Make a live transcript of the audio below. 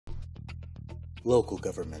Local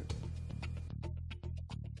government.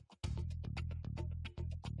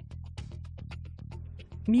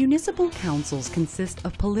 Municipal councils consist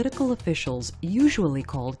of political officials, usually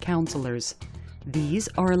called councillors. These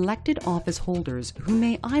are elected office holders who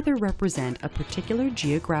may either represent a particular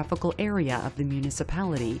geographical area of the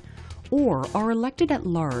municipality or are elected at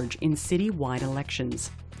large in city-wide elections.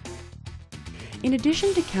 In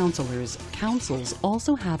addition to councillors, councils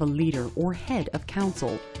also have a leader or head of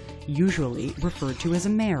council, usually referred to as a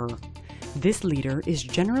mayor. This leader is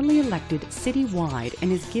generally elected city-wide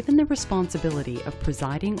and is given the responsibility of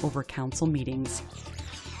presiding over council meetings.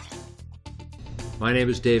 My name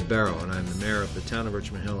is Dave Barrow, and I'm the mayor of the town of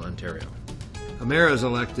Richmond Hill, Ontario. A mayor is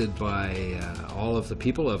elected by all of the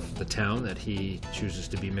people of the town that he chooses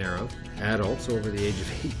to be mayor of. Adults over the age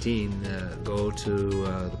of 18 go to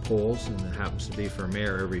the polls, and it happens to be for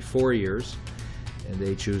mayor every 4 years, and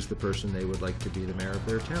they choose the person they would like to be the mayor of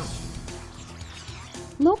their town.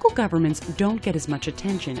 Local governments don't get as much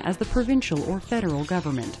attention as the provincial or federal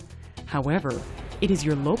government. However, it is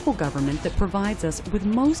your local government that provides us with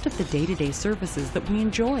most of the day-to-day services that we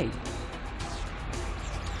enjoy.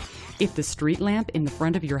 If the street lamp in the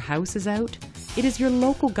front of your house is out, it is your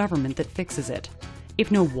local government that fixes it.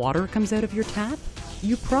 If no water comes out of your tap,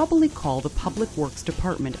 you probably call the Public Works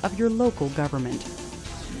Department of your local government.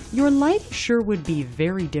 Your life sure would be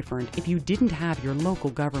very different if you didn't have your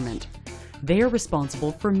local government. They are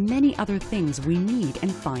responsible for many other things we need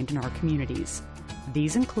and find in our communities.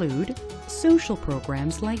 These include social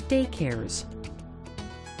programs like daycares,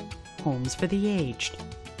 homes for the aged,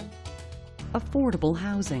 affordable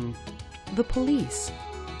housing, the police,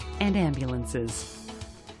 and ambulances.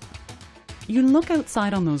 You look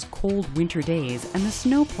outside on those cold winter days and the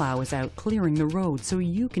snowplow is out clearing the road so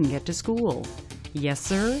you can get to school. Yes,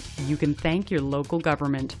 sir, you can thank your local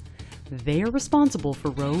government. They are responsible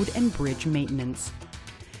for road and bridge maintenance.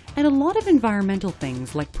 And a lot of environmental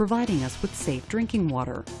things like providing us with safe drinking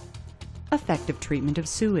water, effective treatment of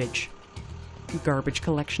sewage, garbage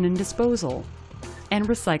collection and disposal, and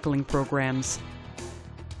recycling programs.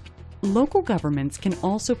 Local governments can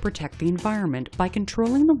also protect the environment by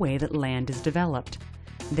controlling the way that land is developed.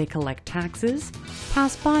 They collect taxes,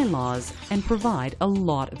 pass bylaws, and provide a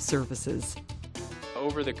lot of services.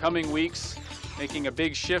 Over the coming weeks, making a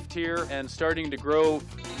big shift here and starting to grow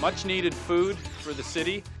much needed food for the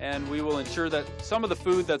city, and we will ensure that some of the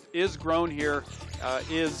food that is grown here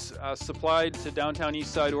is supplied to downtown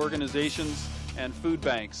Eastside organizations and food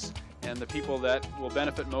banks and the people that will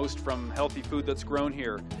benefit most from healthy food that's grown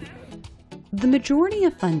here. The majority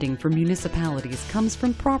of funding for municipalities comes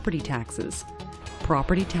from property taxes.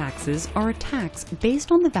 Property taxes are a tax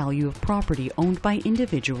based on the value of property owned by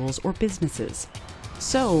individuals or businesses.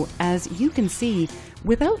 So, as you can see,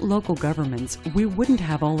 without local governments, we wouldn't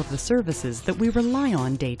have all of the services that we rely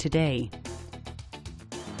on day to day.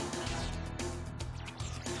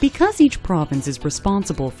 Because each province is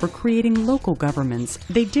responsible for creating local governments,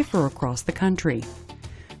 they differ across the country.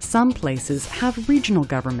 Some places have regional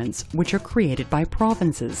governments, which are created by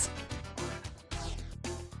provinces.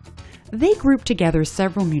 They group together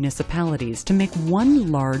several municipalities to make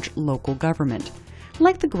one large local government,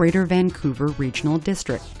 like the Greater Vancouver Regional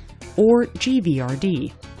District, or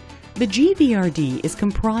GVRD. The GVRD is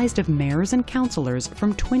comprised of mayors and councillors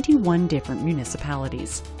from 21 different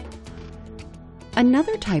municipalities.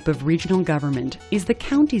 Another type of regional government is the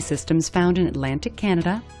county systems found in Atlantic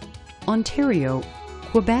Canada, Ontario,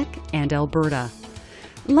 Quebec, and Alberta.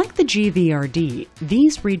 Like the GVRD,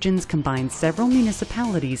 these regions combine several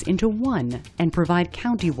municipalities into one and provide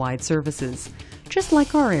county-wide services, just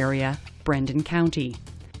like our area, Brendan County.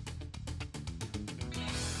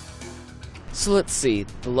 So let's see,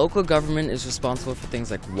 the local government is responsible for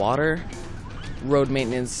things like water, road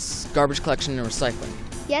maintenance, garbage collection, and recycling.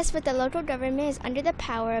 Yes, but the local government is under the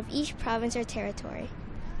power of each province or territory.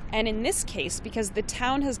 And in this case, because the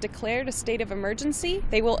town has declared a state of emergency,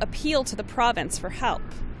 they will appeal to the province for help.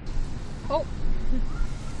 Oh,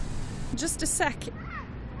 just a sec.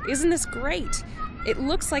 Isn't this great? It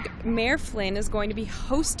looks like Mayor Flynn is going to be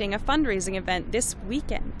hosting a fundraising event this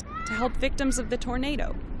weekend to help victims of the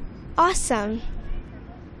tornado. Awesome.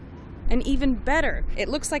 And even better, it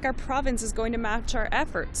looks like our province is going to match our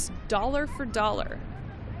efforts, dollar for dollar.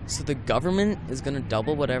 So the government is going to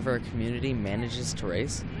double whatever our community manages to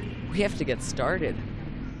raise? We have to get started.